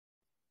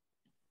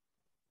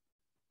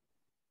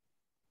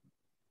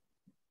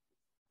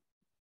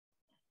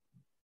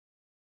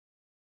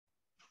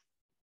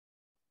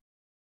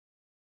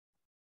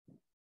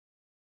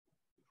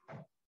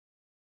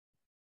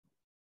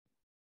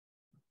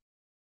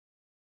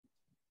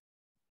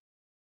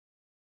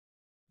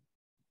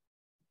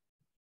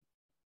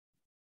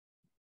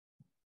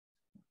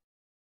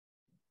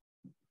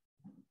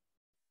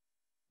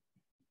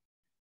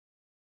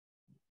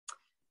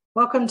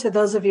Welcome to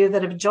those of you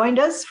that have joined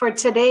us for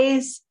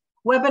today's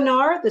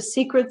webinar, The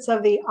Secrets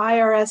of the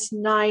IRS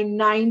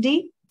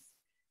 990.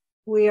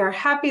 We are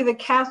happy that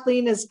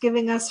Kathleen is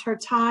giving us her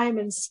time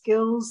and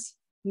skills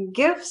and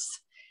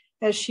gifts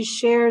as she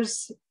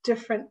shares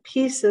different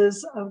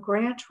pieces of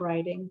grant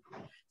writing.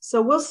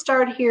 So we'll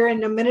start here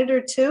in a minute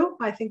or two.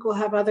 I think we'll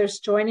have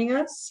others joining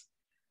us,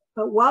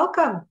 but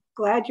welcome.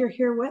 Glad you're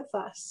here with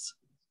us.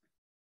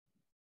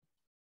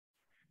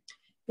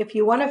 If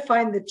you want to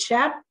find the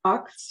chat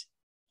box,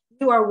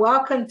 you are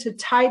welcome to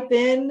type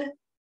in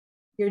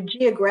your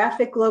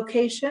geographic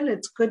location.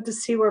 It's good to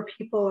see where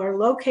people are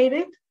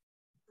located.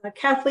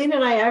 Kathleen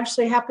and I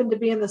actually happen to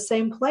be in the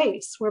same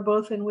place. We're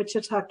both in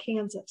Wichita,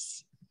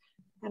 Kansas.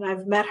 And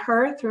I've met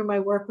her through my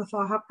work with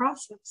AHA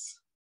Process.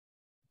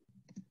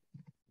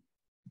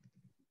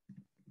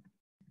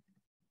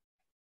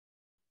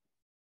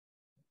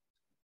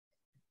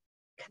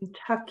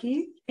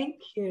 Kentucky, thank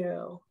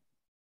you.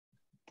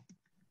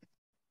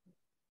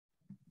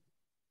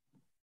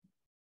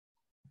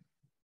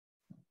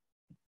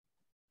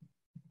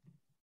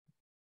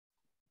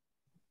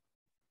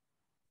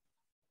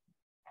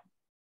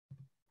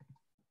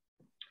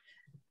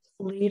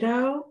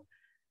 Toledo,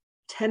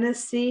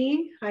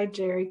 Tennessee. Hi,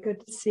 Jerry.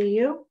 Good to see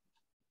you.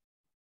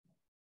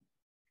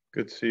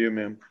 Good to see you,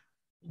 ma'am.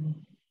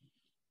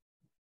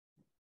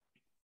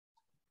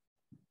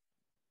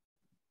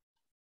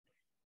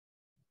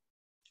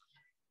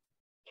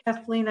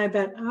 Kathleen, I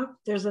bet, oh,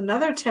 there's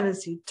another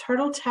Tennessee,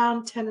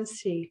 Turtletown,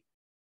 Tennessee.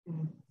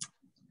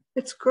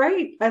 It's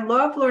great. I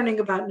love learning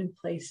about new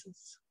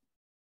places.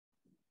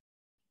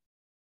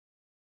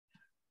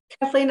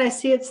 Kathleen, I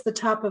see it's the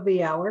top of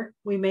the hour.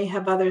 We may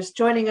have others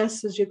joining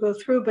us as you go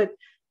through, but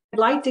I'd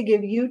like to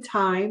give you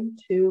time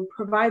to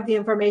provide the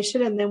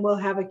information and then we'll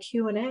have a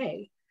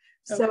Q&A.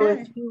 So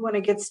okay. If you want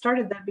to get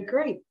started, that'd be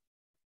great.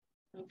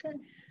 Okay.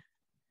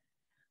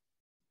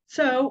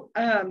 So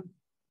I'm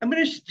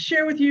going to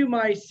share with you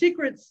my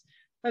secrets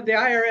of the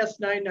IRS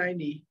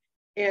 990.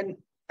 And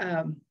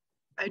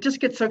I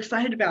just get so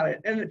excited about it.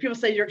 And people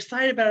say, you're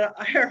excited about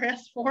an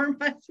IRS form?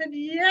 I said,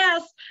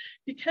 yes,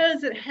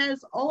 because it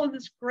has all of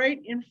this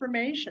great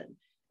information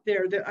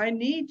there that I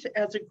need to,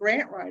 as a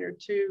grant writer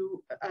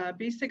to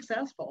be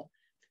successful.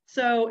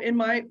 So in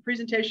my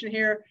presentation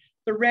here,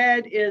 the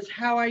red is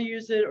how I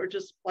use it, or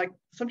just like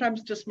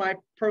sometimes just my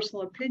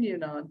personal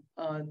opinion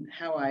on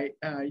how I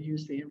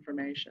use the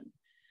information.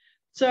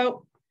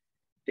 So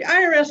the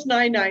IRS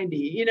 990,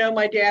 you know,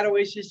 my dad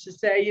always used to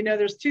say, you know,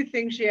 there's two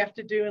things you have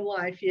to do in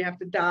life. You have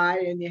to die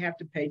and you have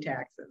to pay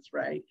taxes,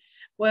 right?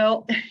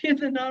 Well, in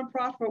the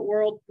nonprofit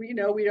world, you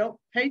know, we don't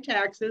pay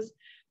taxes,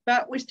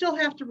 but we still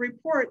have to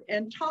report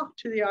and talk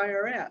to the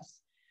IRS.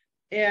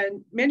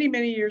 And many,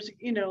 many years,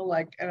 you know,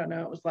 like, I don't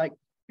know, it was like,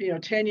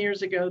 10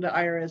 years ago, the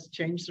IRS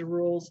changed the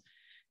rules.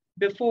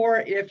 Before,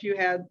 if you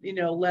had,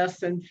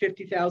 less than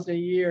 50,000 a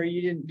year,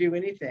 you didn't do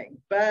anything.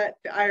 But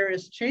the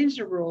IRS changed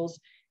the rules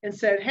and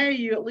said, hey,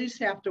 you at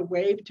least have to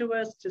wave to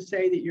us to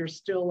say that you're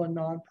still a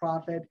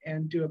nonprofit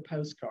and do a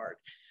postcard.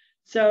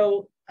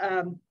 So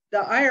the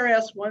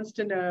IRS wants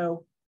to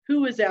know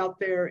who is out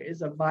there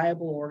is a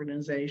viable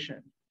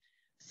organization.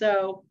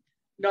 So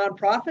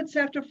nonprofits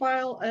have to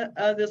file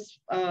this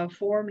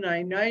Form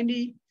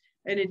 990.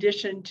 In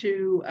addition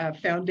to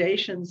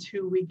foundations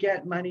who we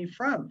get money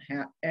from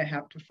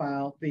have to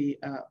file the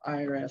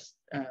IRS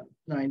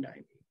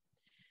 990.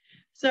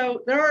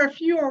 So there are a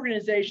few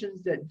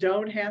organizations that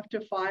don't have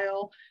to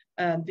file.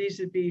 These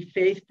would be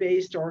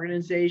faith-based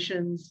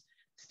organizations,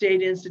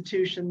 state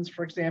institutions,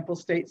 for example,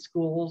 state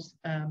schools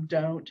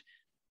don't.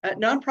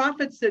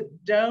 Nonprofits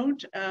that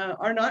don't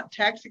are not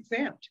tax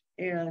exempt.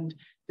 And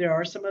there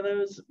are some of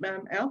those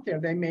out there.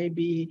 They may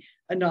be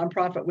a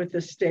nonprofit with the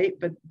state,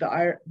 but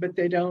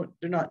they're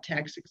not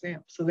tax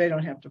exempt, so they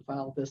don't have to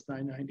file this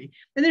 990.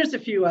 And there's a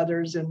few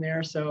others in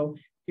there. So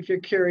if you're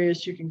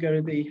curious, you can go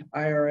to the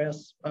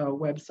IRS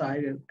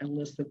website and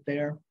list it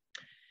there.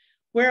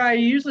 Where I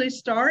usually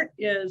start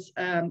is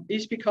it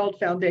used to be called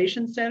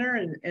Foundation Center,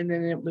 and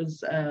then it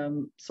was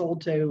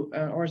sold to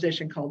an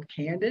organization called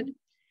Candid.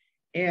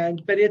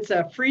 But it's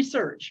a free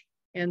search.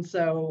 And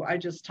so I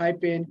just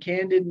type in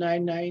Candid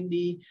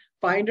 990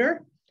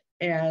 Finder,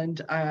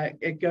 and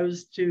it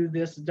goes to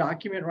this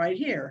document right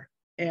here.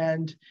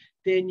 And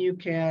then you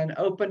can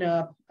open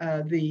up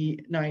the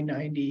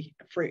 990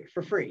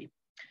 for free.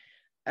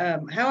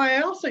 How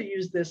I also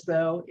use this,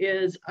 though,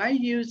 is I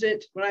use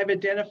it when I've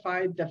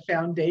identified the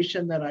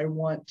foundation that I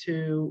want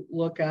to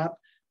look up.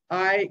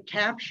 I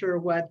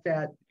capture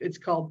it's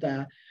called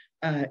the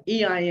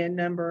EIN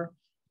number.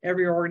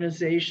 Every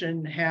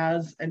organization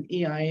has an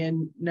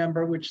EIN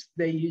number, which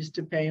they use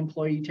to pay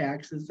employee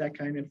taxes, that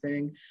kind of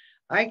thing.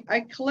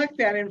 I collect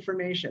that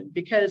information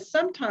because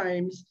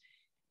sometimes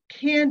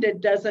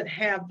Candid doesn't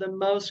have the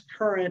most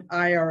current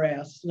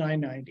IRS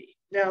 990.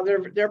 Now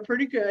they're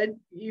pretty good.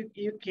 You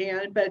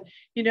can, but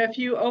if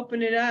you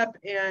open it up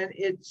and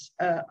it's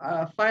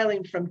a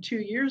filing from 2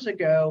 years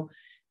ago,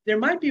 there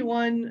might be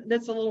one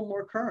that's a little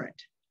more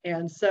current.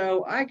 And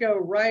so I go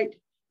right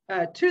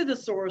to the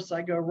source.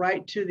 I go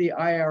right to the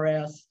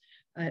IRS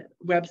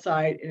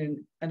website,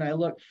 and I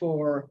look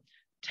for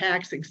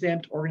tax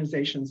exempt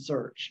organization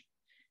search.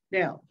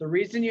 Now, the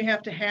reason you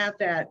have to have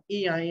that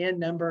EIN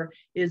number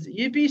is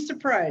you'd be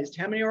surprised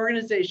how many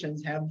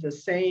organizations have the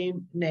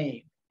same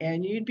name.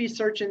 And you'd be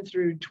searching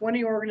through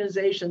 20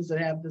 organizations that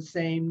have the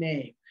same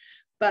name.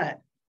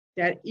 But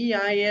that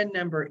EIN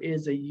number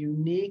is a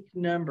unique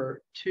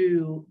number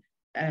to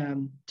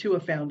a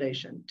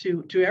foundation,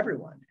 to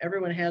everyone.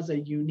 Everyone has a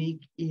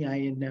unique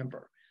EIN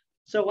number.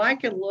 So I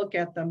can look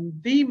at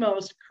the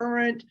most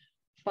current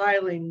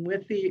filing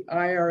with the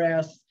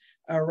IRS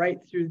right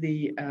through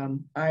the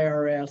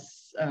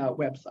IRS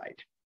website.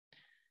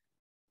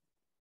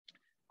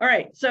 All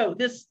right, so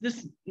this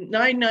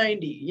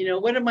 990,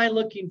 what am I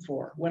looking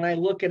for when I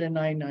look at a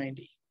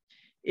 990?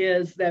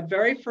 Is that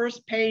very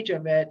first page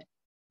of it,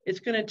 it's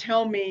going to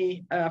tell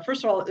me,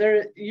 first of all,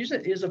 there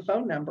usually is a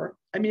phone number.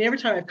 I mean, every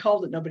time I've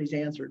called it, nobody's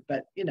answered,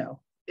 but it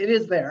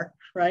is there,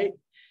 right?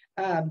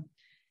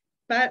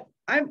 But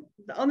I'm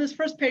on this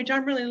first page,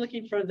 I'm really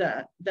looking for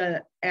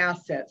the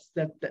assets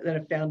that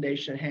a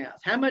foundation has.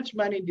 How much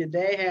money did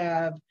they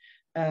have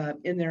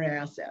in their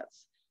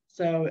assets?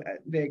 So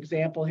the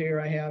example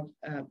here I have,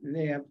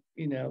 they have,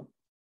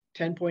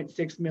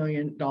 $10.6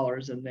 million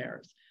in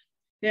theirs.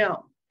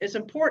 Now, it's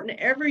important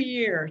every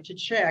year to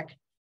check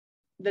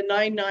the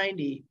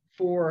 990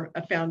 for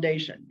a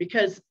foundation,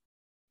 because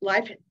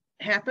life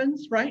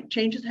happens, right?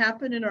 Changes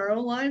happen in our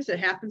own lives. It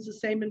happens the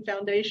same in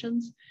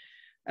foundations.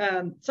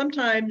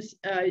 Sometimes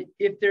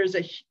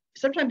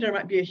sometimes there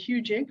might be a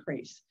huge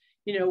increase.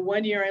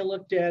 One year I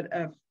looked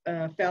at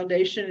a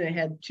foundation and it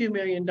had $2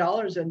 million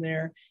in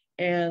there,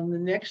 and the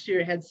next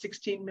year it had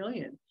 16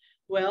 million.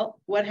 Well,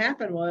 what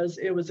happened was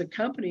it was a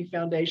company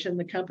foundation.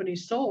 The company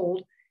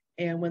sold,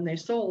 and when they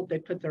sold, they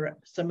put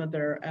some of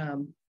their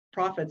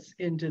profits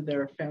into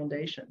their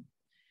foundation.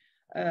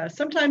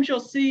 Sometimes you'll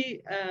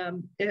see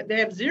they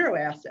have zero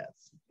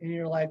assets, and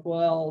you're like,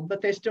 well,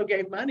 but they still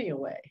gave money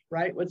away,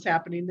 right? What's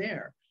happening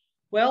there?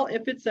 Well,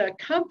 if it's a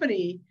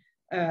company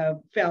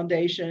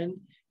foundation,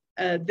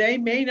 they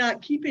may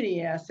not keep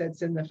any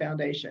assets in the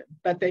foundation,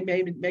 but they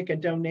may make a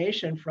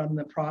donation from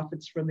the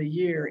profits from the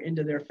year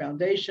into their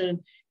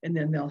foundation, and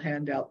then they'll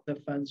hand out the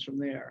funds from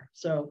there.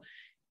 So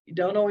you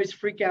don't always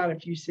freak out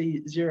if you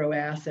see zero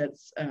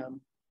assets,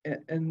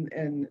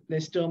 and they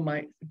still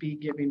might be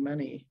giving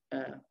money,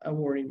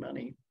 awarding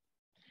money.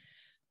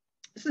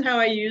 This is how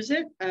I use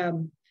it.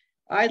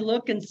 I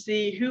look and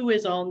see who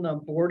is on the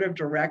board of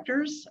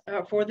directors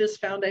for this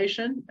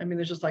foundation. I mean,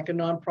 there's just like a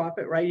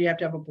nonprofit, right? You have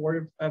to have a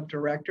board of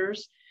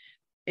directors.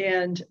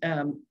 And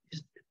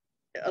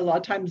a lot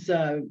of times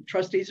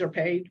trustees are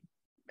paid,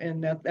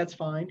 and that's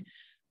fine.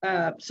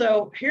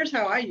 So here's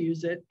how I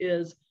use it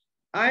is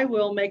I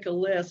will make a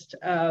list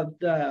of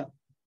the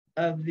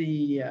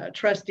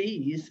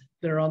trustees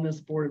that are on this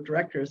board of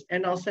directors,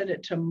 and I'll send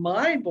it to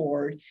my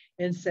board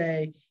and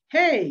say,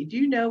 hey, do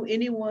you know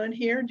anyone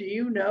here? Do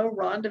you know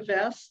Rhonda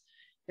Vess?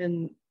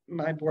 And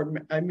my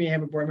board, I may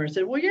have a board member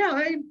say, well, yeah,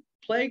 I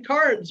play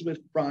cards with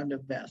Rhonda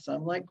Vess.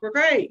 I'm like, we're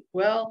great.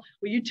 Well,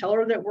 will you tell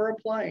her that we're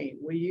applying?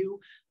 Will you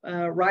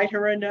write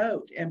her a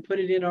note and put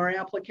it in our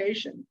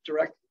application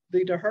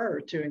directly to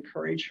her to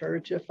encourage her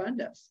to fund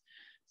us?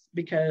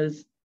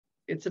 Because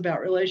it's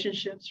about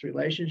relationships,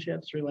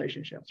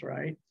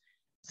 right?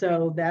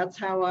 So that's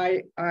how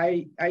I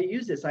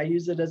use this. I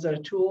use it as a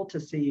tool to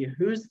see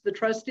who's the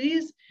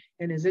trustees,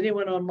 and is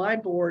anyone on my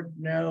board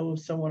know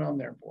someone on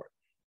their board.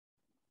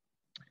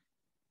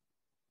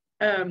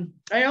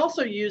 I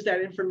also use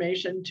that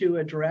information to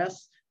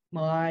address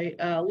my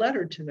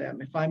letter to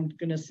them. If I'm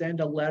going to send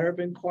a letter of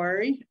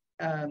inquiry,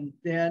 then,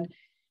 and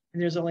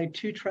there's only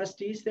 2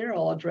 trustees there,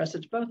 I'll address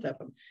it to both of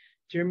them.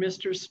 Dear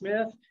Mr.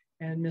 Smith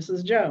and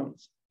Mrs.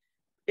 Jones.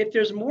 If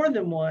there's more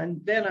than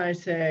one, then I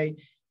say,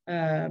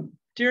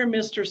 Dear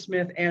Mr.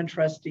 Smith and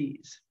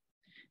trustees.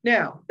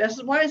 Now,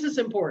 why is this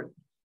important?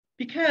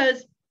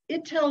 Because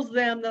it tells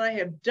them that I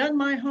have done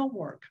my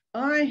homework.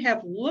 I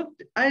have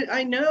looked,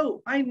 I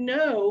know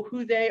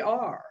who they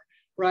are,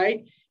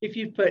 right? If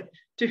you put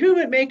to whom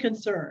it may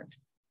concern,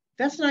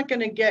 that's not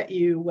going to get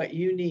you what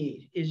you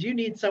need. Is you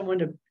need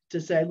someone to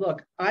say,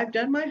 look, I've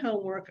done my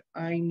homework.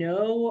 I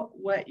know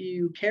what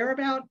you care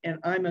about, and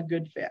I'm a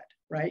good fit,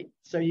 right?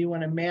 So you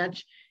want to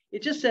match.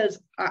 It just says,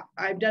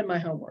 I've done my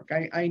homework.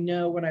 I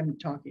know what I'm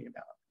talking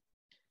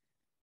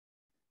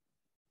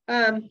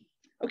about.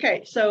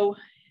 Okay, so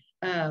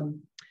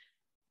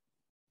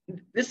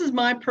this is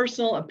my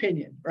personal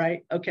opinion,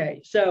 right?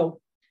 Okay,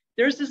 so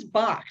there's this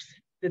box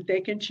that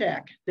they can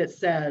check that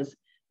says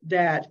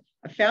that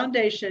a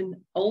foundation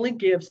only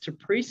gives to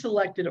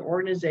pre-selected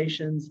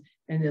organizations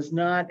and does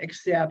not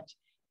accept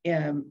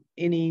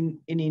any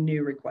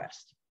new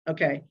requests.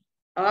 Okay,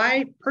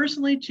 I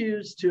personally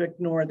choose to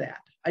ignore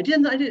that. I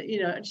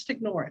just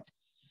ignore it.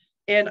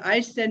 And I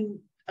send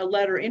a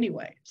letter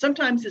anyway.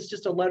 Sometimes it's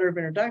just a letter of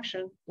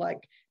introduction,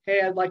 like, hey,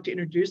 I'd like to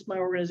introduce my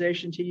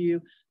organization to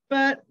you.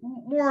 But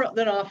more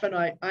than often,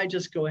 I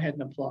just go ahead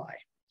and apply.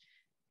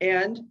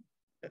 And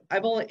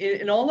I've only,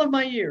 in all of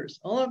my years,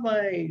 all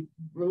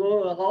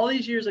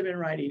these years I've been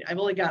writing, I've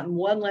only gotten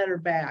one letter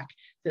back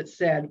that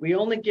said, we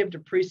only give to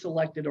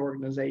pre-selected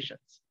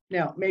organizations.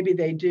 Now, maybe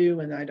they do,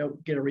 and I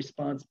don't get a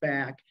response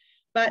back,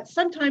 but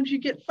sometimes you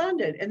get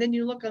funded. And then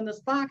you look on this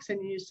box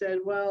and you said,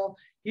 well,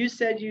 you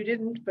said you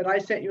didn't, but I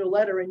sent you a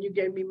letter and you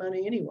gave me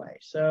money anyway.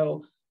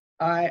 So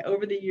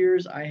over the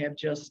years, I have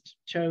just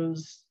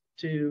chose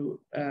to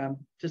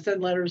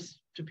send letters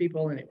to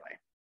people anyway.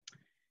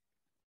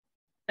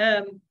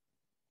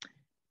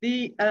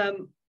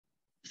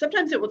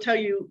 Sometimes it will tell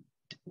you,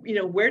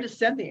 where to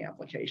send the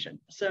application.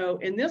 So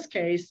in this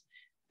case,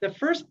 the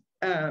first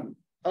on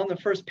the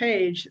first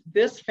page,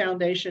 this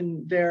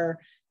foundation, they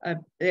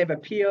have a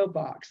PO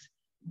box.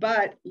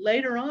 But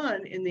later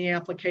on in the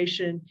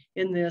application,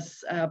 in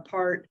this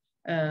part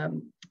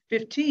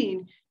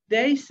 15,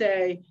 they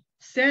say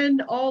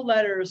send all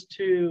letters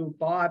to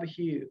Bob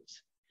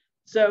Hughes.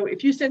 So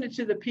if you send it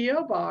to the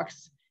PO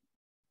box,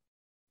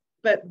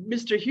 but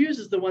Mr. Hughes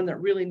is the one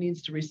that really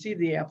needs to receive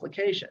the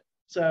application.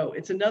 So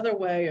it's another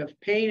way of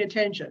paying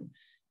attention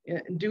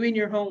and doing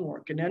your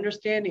homework and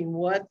understanding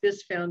what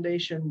this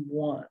foundation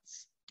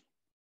wants.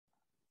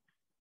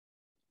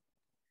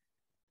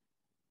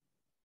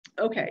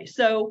 Okay,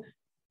 so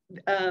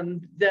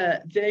the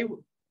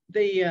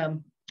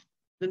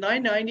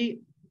 990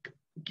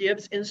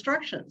 gives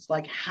instructions,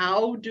 like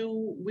how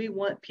do we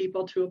want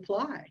people to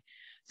apply?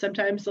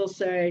 Sometimes they'll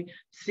say,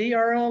 see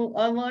our own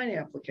online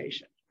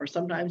application. Or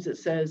sometimes it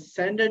says,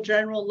 send a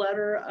general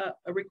letter,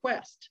 a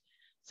request.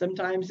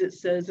 Sometimes it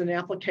says an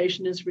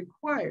application is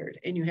required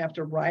and you have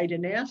to write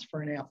and ask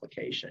for an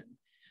application.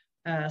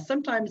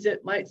 Sometimes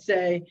it might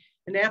say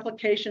an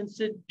application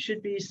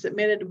should be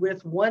submitted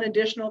with one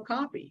additional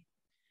copy.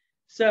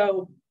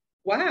 So,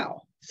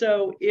 wow.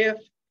 So if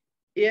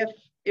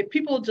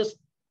people just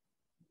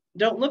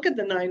don't look at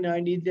the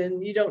 990,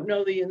 then you don't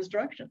know the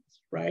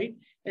instructions, right?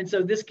 And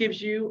so this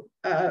gives you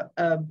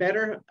a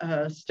better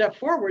step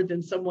forward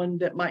than someone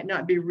that might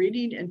not be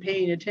reading and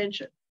paying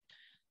attention.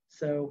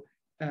 So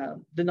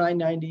the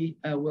 990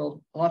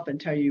 will often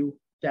tell you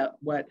that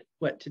what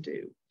to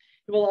do.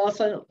 It will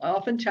also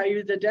often tell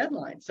you the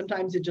deadline.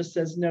 Sometimes it just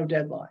says no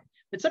deadline,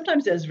 but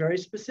sometimes it has very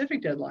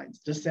specific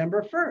deadlines.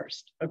 December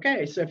 1st.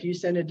 Okay, so if you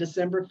send it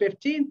December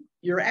 15th,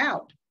 you're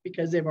out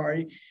because they've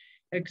already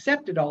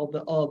accepted all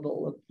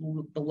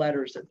the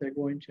letters that they're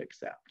going to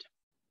accept.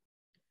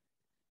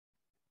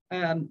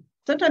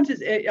 Sometimes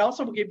it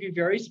also will give you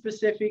very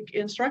specific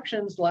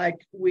instructions,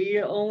 like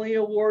we only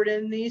award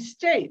in these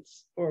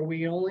states, or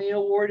we only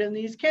award in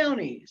these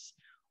counties,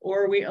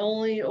 or we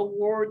only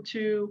award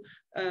to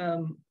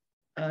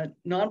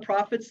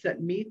nonprofits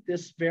that meet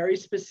this very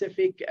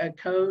specific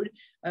code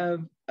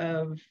of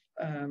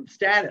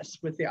status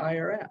with the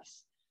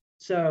IRS.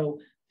 So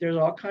there's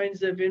all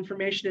kinds of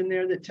information in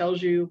there that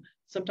tells you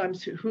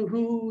sometimes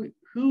who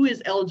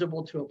is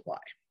eligible to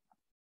apply.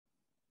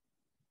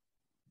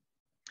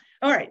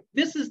 All right,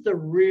 this is the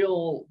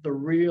real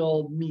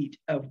meat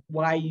of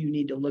why you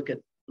need to look at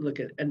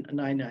a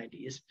 990.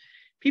 Is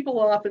people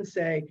often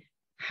say,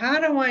 how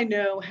do I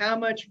know how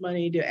much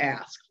money to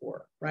ask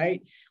for,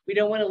 right? We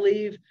don't want to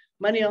leave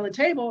money on the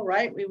table,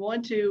 right? We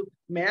want to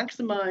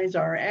maximize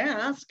our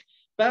ask,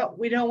 but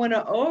we don't want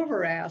to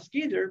over ask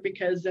either,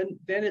 because then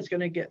it's going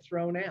to get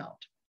thrown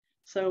out.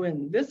 So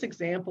in this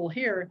example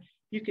here,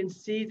 you can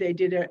see they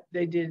did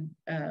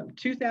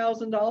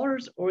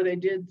 $2,000 or they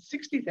did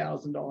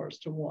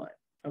 $60,000 to one.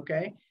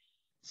 Okay,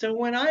 so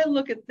when I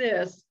look at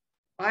this,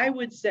 I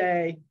would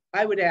say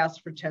I would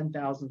ask for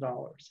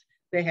 $10,000.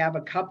 They have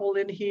a couple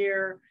in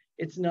here.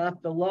 It's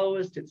not the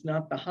lowest, it's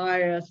not the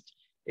highest.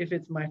 If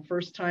it's my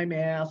first time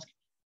ask,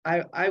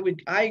 I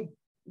would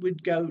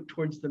go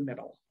towards the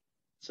middle.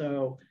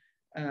 So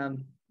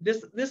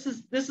this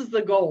is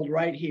the gold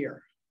right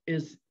here.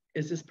 Is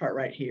this part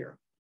right here?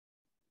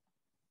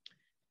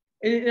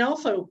 And it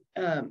also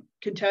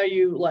can tell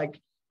you, like,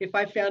 if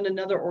I found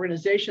another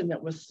organization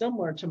that was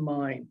similar to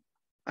mine,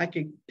 I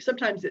could,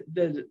 sometimes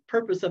the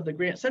purpose of the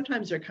grant,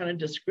 sometimes they're kind of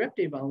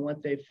descriptive on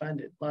what they've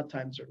funded. A lot of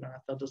times they're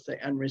not. They'll just say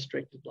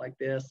unrestricted like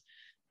this.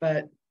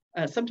 But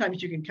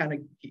sometimes you can kind of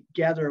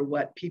gather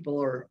what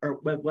people are, or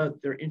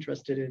what they're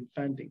interested in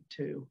funding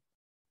too.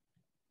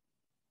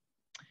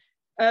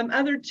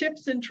 Other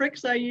tips and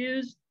tricks I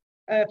use,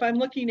 if I'm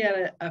looking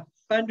at a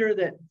funder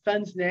that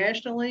funds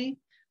nationally,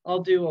 I'll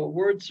do a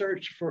word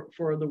search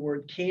for the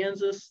word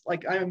Kansas.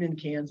 Like, I'm in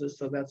Kansas,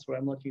 so that's what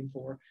I'm looking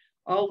for.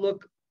 I'll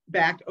look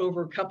back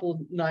over a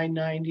couple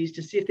 990s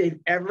to see if they've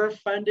ever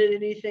funded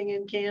anything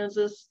in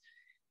Kansas.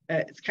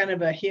 It's kind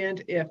of a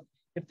hint if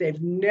they've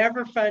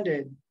never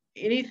funded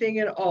anything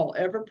at all,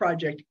 every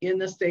project in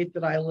the state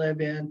that I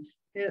live in,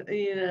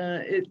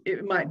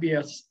 it might be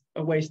a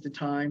waste of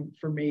time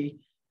for me.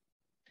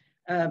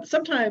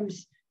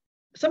 Sometimes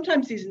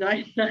these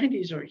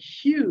 990s are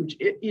huge.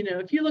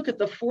 If you look at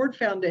the Ford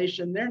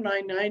Foundation, their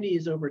 990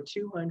 is over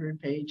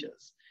 200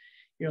 pages.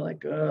 You're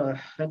like,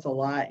 that's a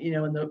lot. In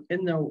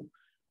the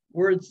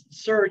word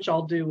search,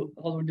 I'll do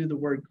the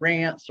word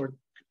grants or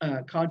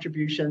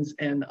contributions,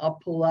 and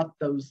I'll pull up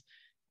those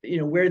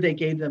where they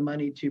gave the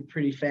money to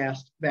pretty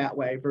fast that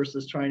way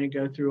versus trying to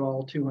go through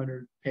all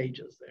 200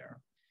 pages there.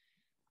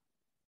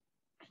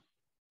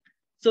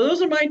 So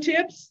those are my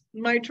tips,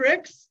 my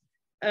tricks.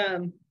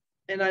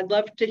 And I'd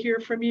love to hear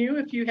from you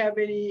if you have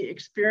any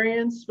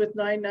experience with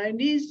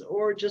 990s,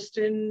 or just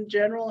in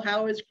general,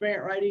 how is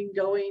grant writing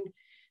going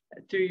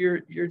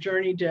through your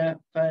journey to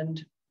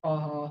fund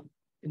AHA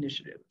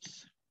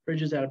initiatives,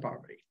 Bridges Out of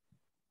Poverty?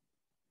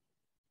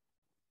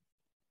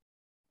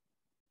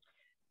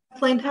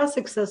 Kathleen, how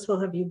successful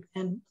have you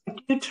been? Do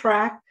you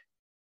track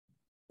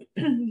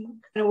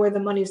kind of where the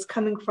money's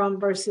coming from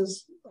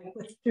versus like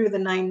through the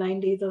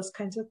 990, those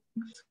kinds of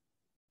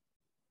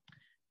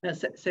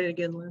things? Say it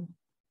again, Lynn.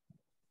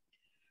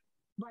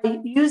 By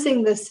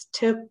using this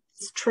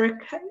trick,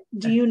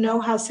 do you know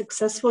how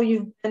successful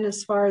you've been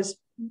as far as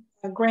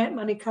grant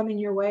money coming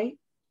your way?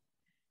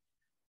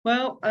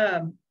 Well,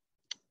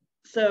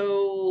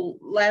 so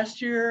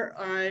last year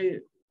I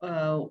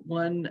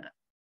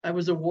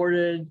was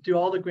awarded through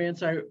all the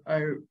grants. I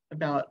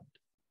about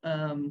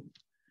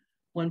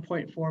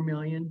 1.4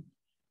 million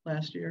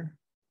last year.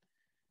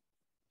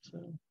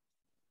 So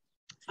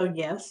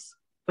yes,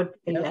 but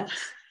yeah. Yes.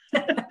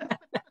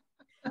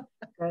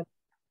 Good.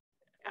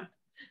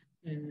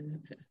 Yeah.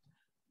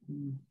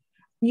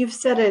 You've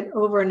said it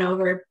over and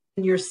over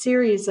in your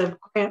series of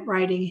grant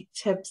writing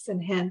tips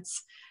and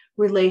hints.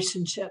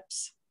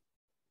 Relationships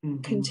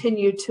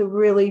continue to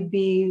really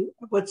be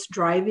what's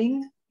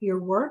driving your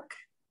work.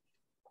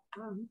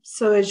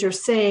 So as you're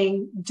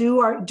saying,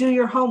 do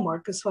your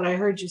homework is what I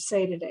heard you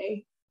say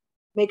today.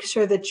 Make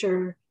sure that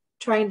you're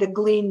trying to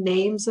glean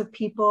names of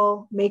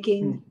people,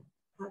 making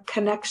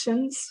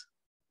connections,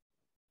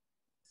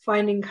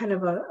 finding kind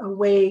of a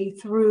way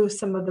through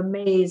some of the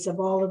maze of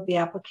all of the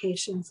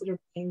applications that are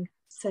being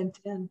sent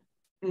in.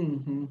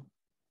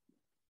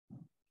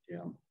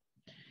 Yeah.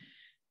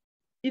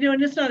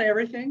 And it's not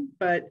everything,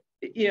 but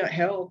it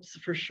helps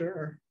for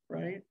sure,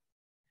 right?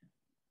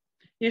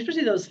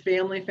 Especially those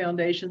family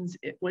foundations.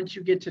 Once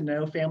you get to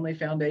know family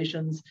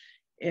foundations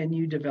and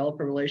you develop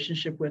a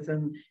relationship with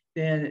them,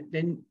 then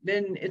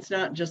it's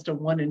not just a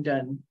one and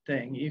done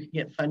thing. You can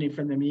get funding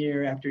from them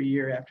year after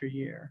year after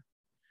year.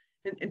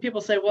 And people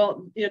say,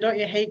 well, don't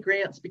you hate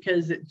grants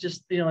because it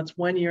just, it's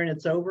 1 year and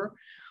it's over?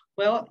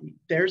 Well,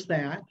 there's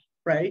that,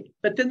 right?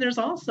 But then there's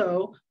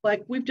also,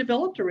 like, we've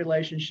developed a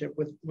relationship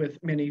with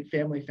many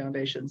family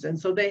foundations. And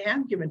so they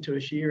have given to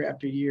us year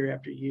after year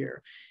after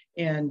year.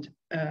 And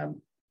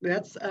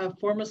that's a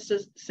form of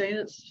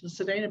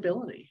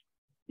sustainability,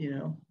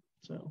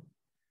 so.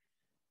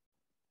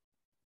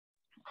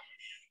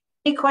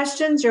 Any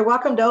questions? You're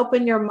welcome to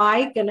open your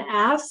mic and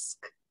ask.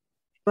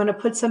 If you want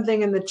to put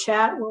something in the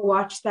chat, we'll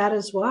watch that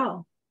as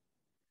well.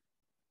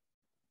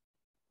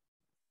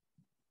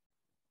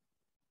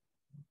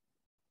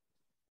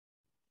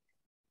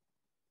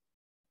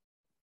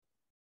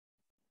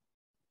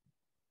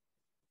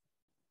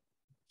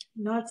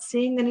 Not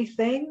seeing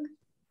anything.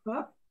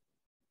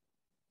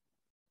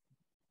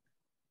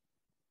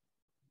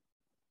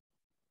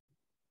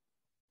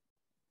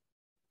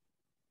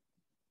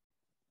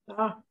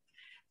 Oh.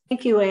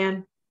 Thank you,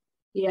 Anne.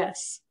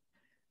 Yes.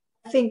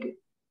 I think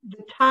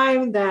the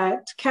time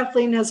that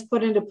Kathleen has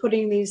put into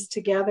putting these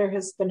together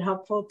has been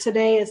helpful.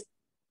 Today is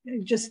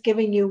just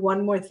giving you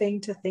one more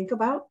thing to think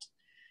about.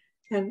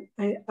 And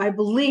I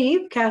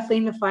believe,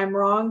 Kathleen, if I'm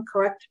wrong,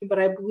 correct me, but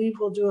I believe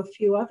we'll do a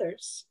few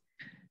others.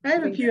 I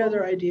have a few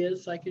other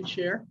ideas I can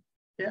share.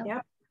 Yeah.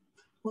 Yeah.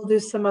 We'll do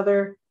some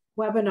other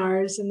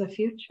webinars in the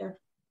future.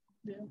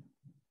 Yeah.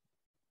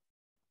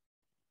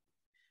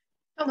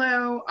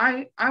 Hello,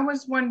 I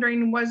was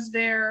wondering, was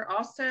there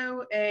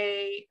also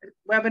a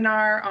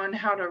webinar on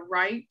how to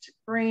write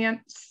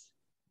grants?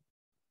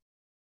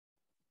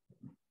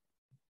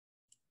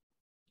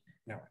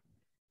 No.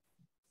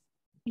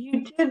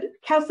 You did,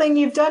 Kathleen,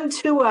 you've done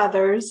two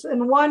others,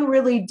 and one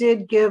really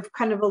did give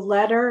kind of a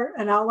letter,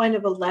 an outline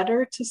of a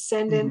letter to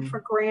send in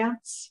for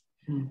grants.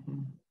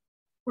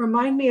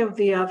 Remind me of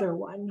the other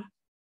one.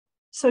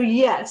 So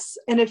yes,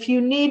 and if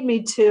you need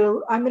me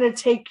to, I'm going to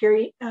take your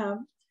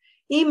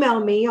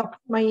email me. I'll put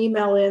my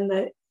email in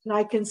and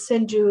I can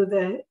send you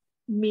the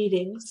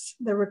meetings,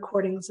 the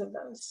recordings of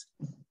those.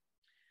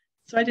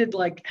 So I did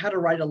like how to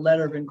write a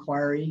letter of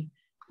inquiry,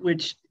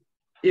 which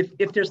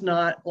if there's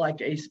not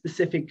like a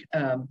specific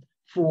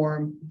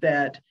form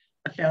that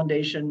a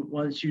foundation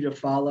wants you to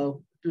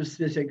follow through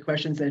specific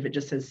questions, and if it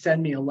just says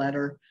send me a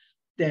letter,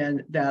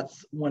 then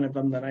that's one of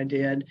them that I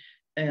did.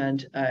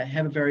 And I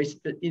have a very,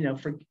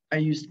 I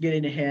used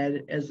Getting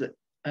Ahead as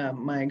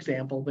my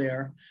example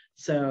there.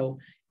 So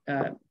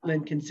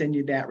Lynn can send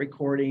you that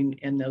recording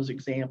and those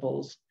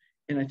examples.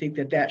 And I think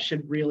that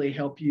should really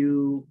help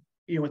you,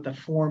 with the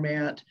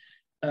format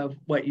of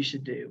what you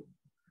should do.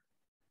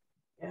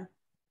 Yeah.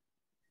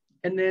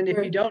 And then if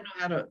you don't know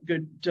how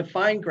to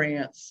find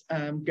grants,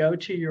 go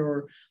to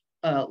your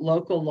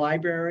local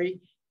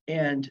library,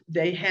 and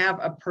they have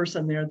a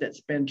person there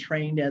that's been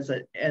trained as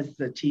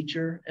the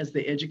teacher, as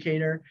the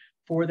educator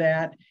for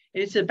that.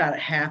 And it's about a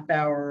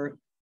half-hour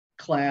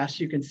class.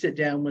 You can sit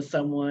down with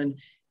someone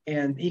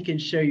and he can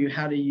show you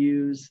how to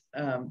use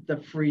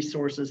the free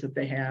sources that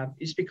they have.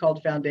 It used to be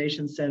called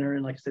Foundation Center,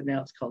 and like I said,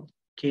 now it's called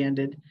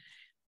Candid,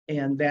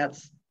 and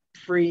that's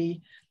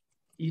free.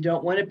 You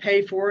don't want to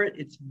pay for it.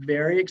 It's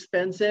very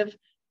expensive,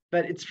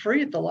 but it's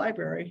free at the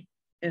library.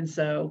 And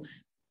so,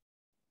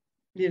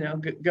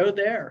 go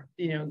there,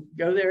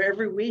 go there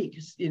every week,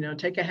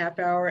 take a half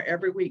hour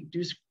every week,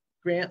 do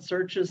grant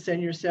searches,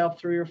 send yourself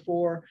 3 or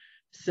 4,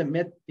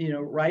 submit,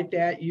 write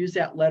that, use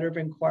that letter of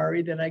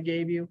inquiry that I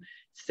gave you,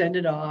 send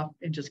it off,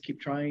 and just keep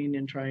trying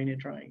and trying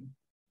and trying.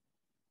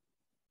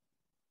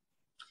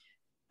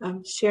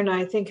 Shirna,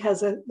 I think,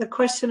 has the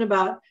question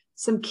about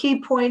some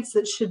key points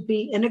that should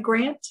be in a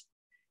grant.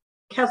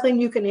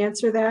 Kathleen, you can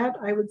answer that.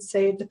 I would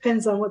say it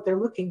depends on what they're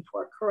looking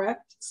for,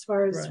 correct? As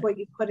far as what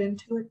you put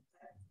into it.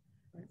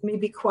 Maybe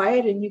be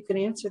quiet and you can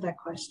answer that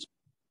question.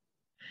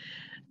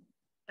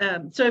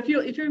 So if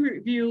you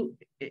review,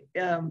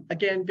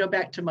 again, go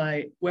back to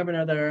my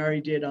webinar that I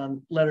already did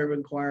on letter of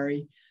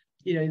inquiry.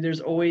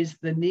 There's always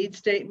the need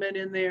statement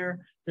in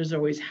there. There's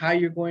always how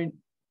you're going,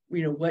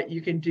 what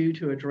you can do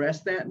to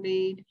address that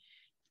need,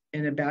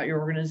 and about your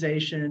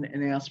organization,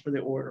 and ask for the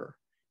order,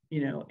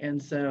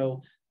 and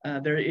so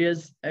there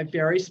is a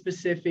very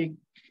specific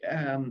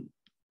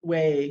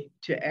way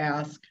to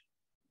ask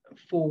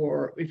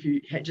for if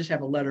you just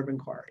have a letter of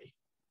inquiry.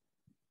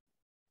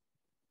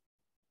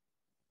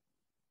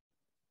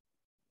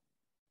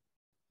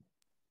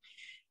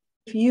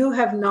 If you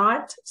have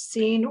not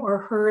seen or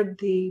heard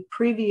the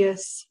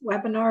previous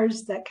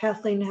webinars that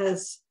Kathleen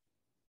has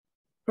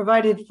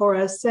provided for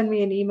us, send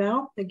me an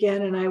email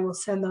again, and I will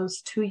send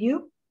those to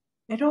you.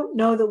 I don't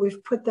know that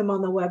we've put them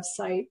on the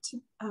website.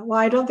 Well,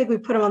 I don't think we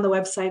put them on the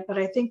website, but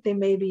I think they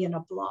may be in a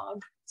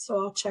blog. So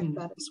I'll check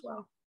that as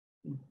well.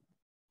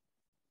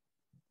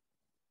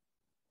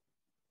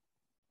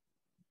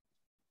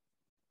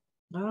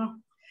 Oh,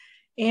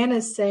 Anne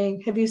is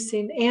saying, have you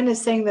seen, Anne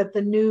is saying that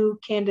the new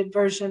Candid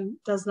version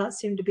does not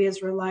seem to be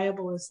as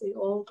reliable as the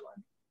old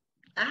one.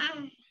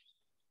 I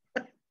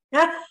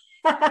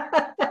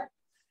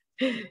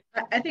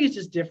think it's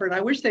just different.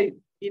 I wish they,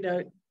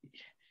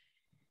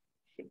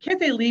 can't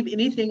they leave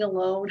anything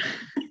alone?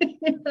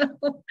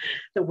 The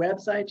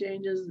website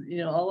changes,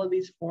 all of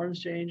these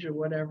forms change or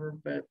whatever,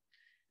 but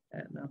I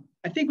don't know.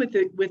 I think with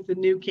the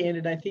new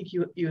Candid, I think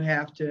you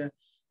have to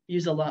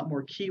use a lot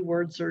more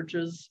keyword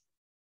searches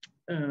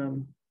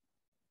than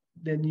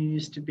you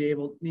used to be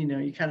able,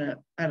 you kind of,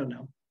 I don't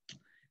know.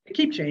 They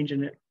keep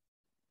changing it.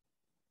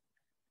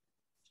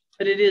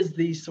 But it is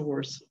the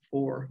source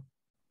for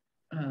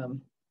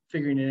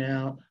figuring it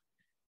out.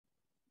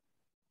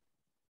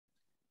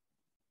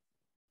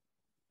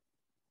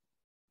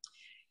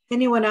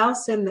 Anyone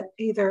else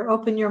either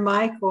open your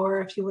mic,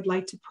 or if you would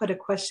like to put a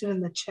question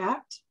in the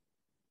chat.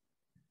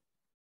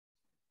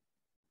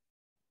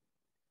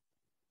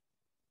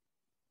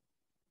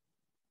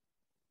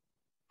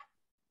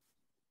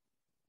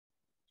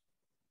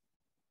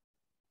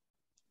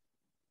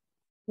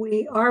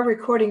 We are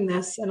recording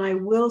this, and I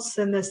will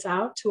send this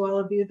out to all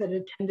of you that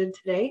attended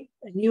today,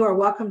 and you are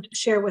welcome to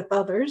share with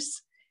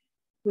others.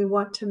 We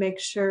want to make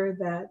sure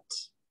that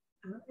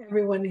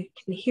everyone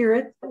can hear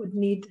it that would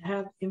need to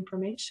have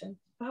information.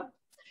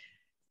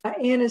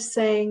 Anne is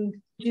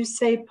saying, did you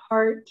say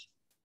part,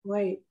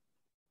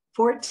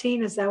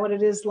 14, is that what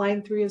it is?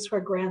 Line 3 is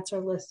where grants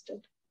are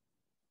listed.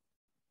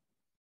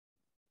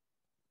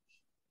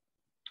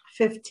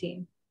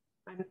 15.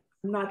 I'm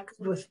not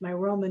good with my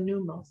Roman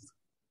numerals.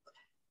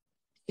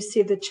 You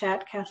see the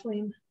chat,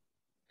 Kathleen?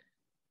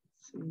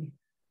 Let's see.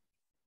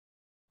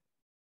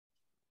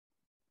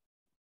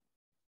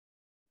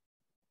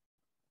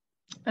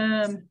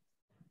 I'm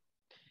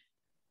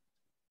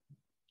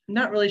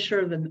not really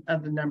sure of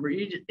the number.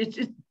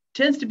 It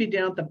tends to be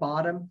down at the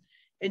bottom,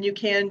 and you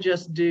can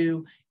just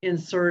do in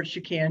search.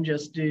 You can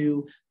just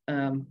do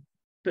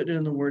put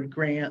in the word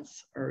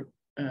grants, or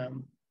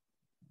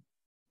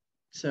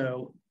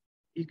so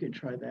you can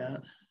try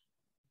that.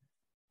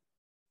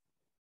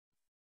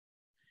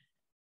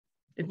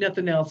 If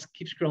nothing else,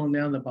 keep scrolling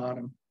down the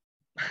bottom.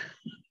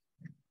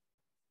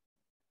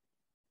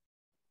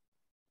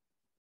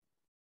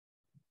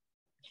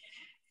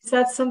 Is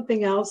that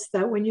something else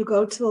that when you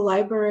go to the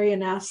library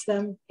and ask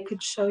them, they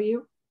could show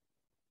you?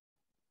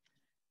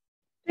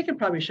 They could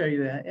probably show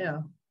you that, yeah.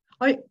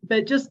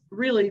 But just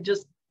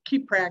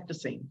keep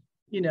practicing,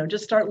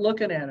 just start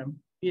looking at them,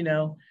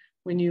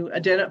 when you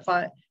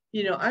identify,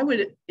 I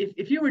would,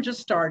 if you were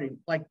just starting,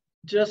 go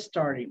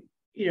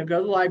to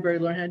the library,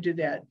 learn how to do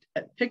that,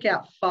 pick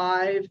out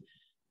 5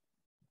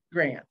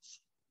 grants,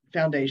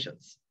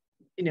 foundations,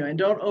 and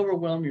don't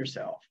overwhelm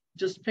yourself.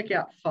 Just pick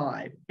out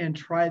 5 and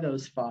try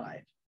those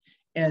 5.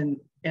 And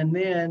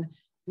then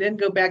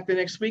go back the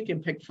next week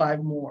and pick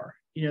 5 more.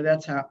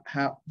 That's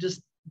how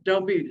just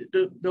don't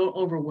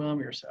overwhelm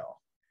yourself.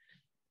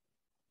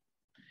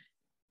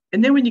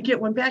 And then when you get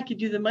one back, you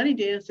do the money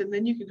dance, and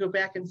then you can go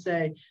back and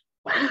say,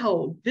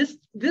 wow, this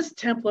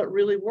template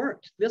really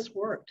worked. This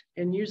worked,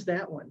 and use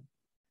that one.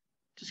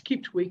 Just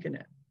keep tweaking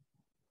it.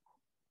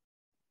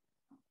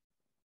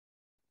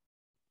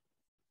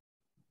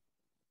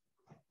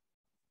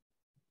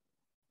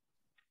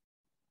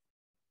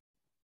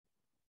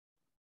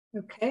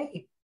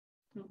 Okay.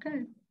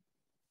 Okay.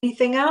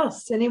 Anything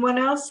else? Anyone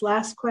else?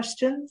 Last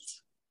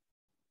questions?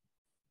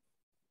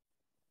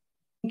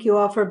 Thank you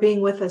all for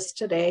being with us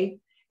today.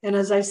 And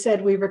as I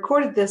said, we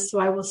recorded this, so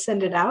I will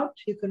send it out.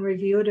 You can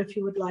review it if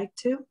you would like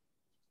to.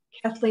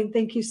 Kathleen,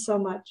 thank you so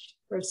much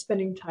for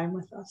spending time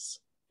with us.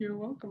 You're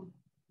welcome.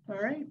 All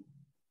right.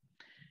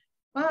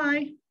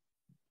 Bye.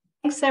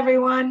 Thanks,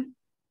 everyone.